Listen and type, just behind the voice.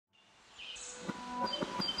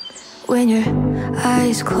when your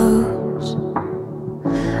eyes close.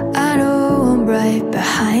 I know I'm right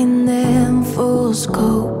behind them, full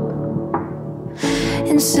scope.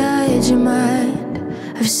 Inside your mind,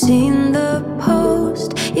 I've seen the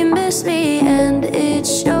post. You miss me and it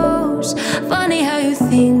shows. Funny how you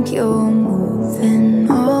think you're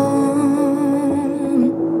moving on.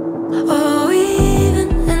 Oh, even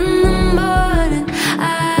in the morning,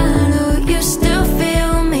 I know you still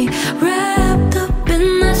feel me, wrapped up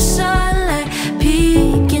in the sunlight,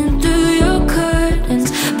 peeking through your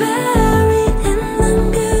curtains, buried in the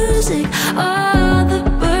music. All the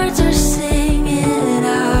birds are singing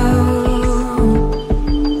out.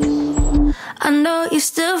 I know you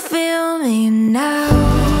still feel me now.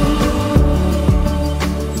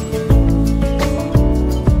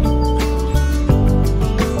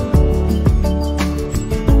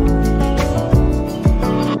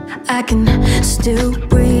 I can still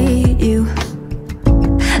read you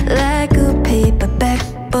like a paperback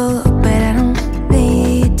book, but I don't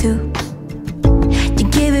need to. You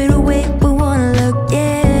give it away with one look,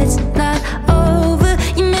 yeah, it's not over.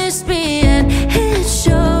 You miss me and it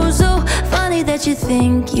shows. So funny that you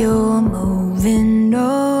think you're moving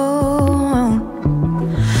on.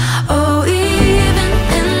 Oh, even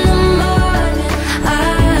in the morning, I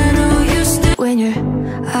know you still, when your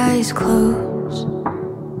eyes close.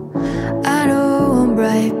 I know I'm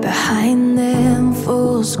right behind them,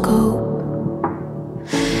 full scope.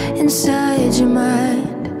 Inside your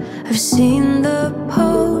mind, I've seen the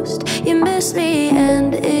post. You miss me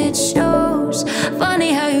and it shows.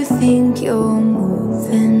 Funny how you think you're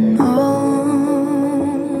moving on.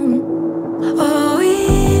 Oh,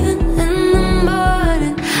 even in the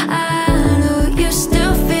morning, I know you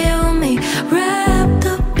still feel me, wrapped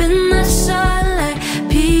up in the sunlight,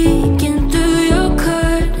 peeking through your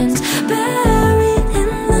curtains, buried in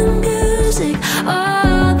the music.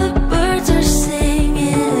 All the birds are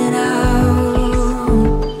singing out.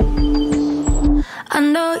 I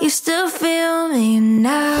know you still feel me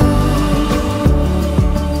now.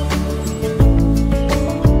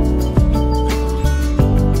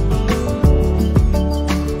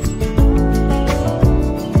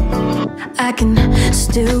 I can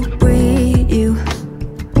still read you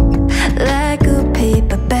like a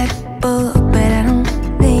paperback book, but I don't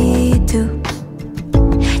need to.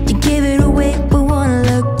 You give it away with one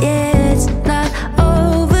look, yeah, it's not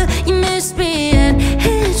over. You miss me and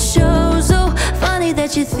it shows. So funny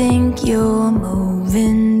that you think you're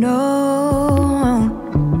moving on.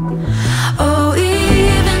 Oh,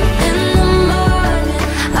 even in the morning,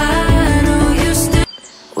 I know you still,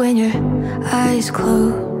 when your eyes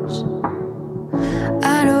close.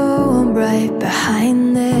 I know I'm right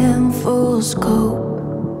behind them, full scope.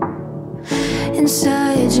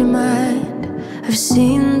 Inside your mind, I've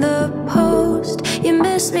seen the post. You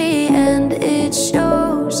miss me and it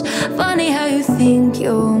shows. Funny how you think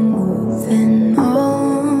you're moving on.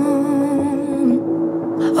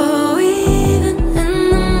 Oh, even in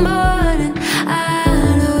the morning, I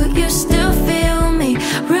know you still feel me,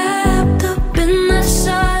 wrapped up in the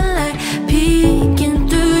sunlight, peeking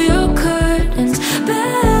through your curtains,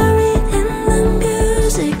 buried in the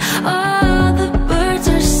music. All the birds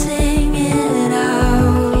are singing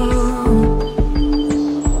out.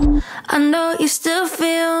 I know you still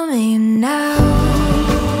feel me now.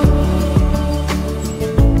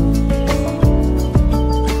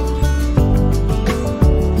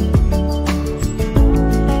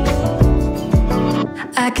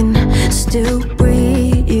 I can still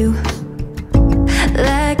read you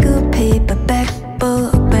like a paperback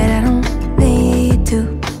book, but I don't need to.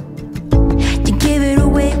 You give it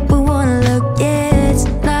away with one look, yeah, it's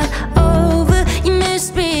not over. You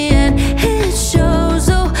miss me and it shows.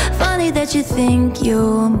 So funny that you think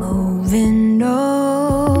you're moving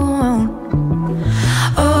on.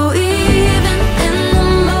 Oh, even in the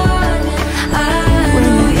morning, I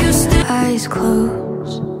know you still, eyes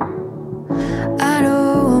closed. I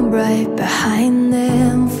know I'm right behind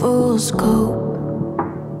them, full scope.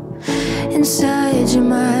 Inside your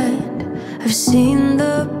mind, I've seen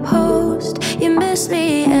the post. You miss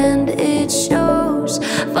me and it shows.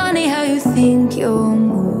 Funny how you think you're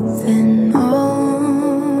moving on.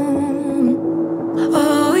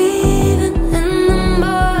 Oh, even in the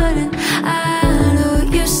morning, I know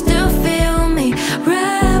you still feel me,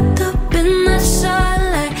 wrapped up in the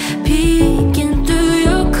sunlight, peeking through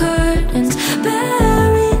your curtains,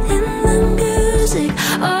 buried in the music.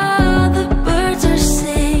 All the birds are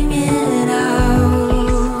singing out.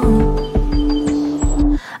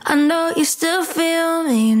 I know you still feel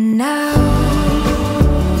me now.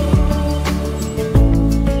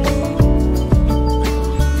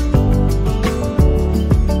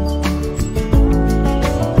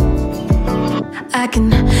 I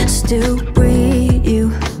can still read you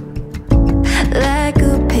like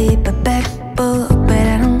a paperback book, but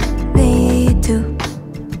I don't need to.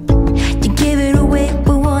 You give it away with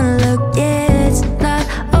one look, yeah, it's not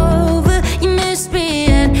over. You missed me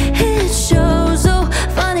and it shows. So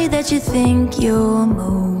funny that you think you're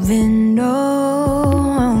moving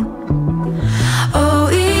on. Oh,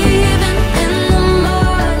 even in the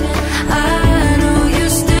morning, I know you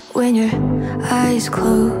still. When your eyes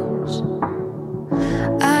close,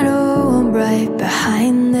 I know I'm right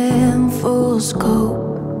behind them, full scope.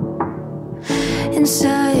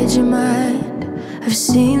 Inside your mind, I've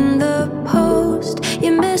seen the post.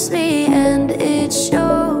 You miss me and it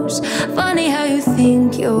shows. Funny how you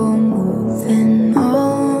think you're moving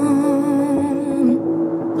on.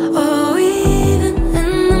 Oh, even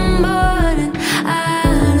in the morning,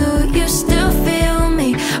 I know you still feel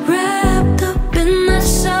me, wrapped up in the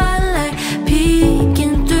sunlight,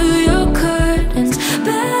 peeking through your curtains,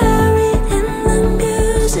 buried in the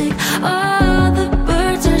music. All the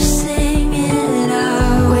birds are singing it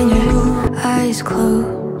out. When your eyes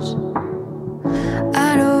close,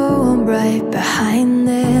 I know I'm right behind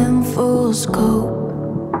them, full scope.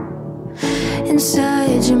 Inside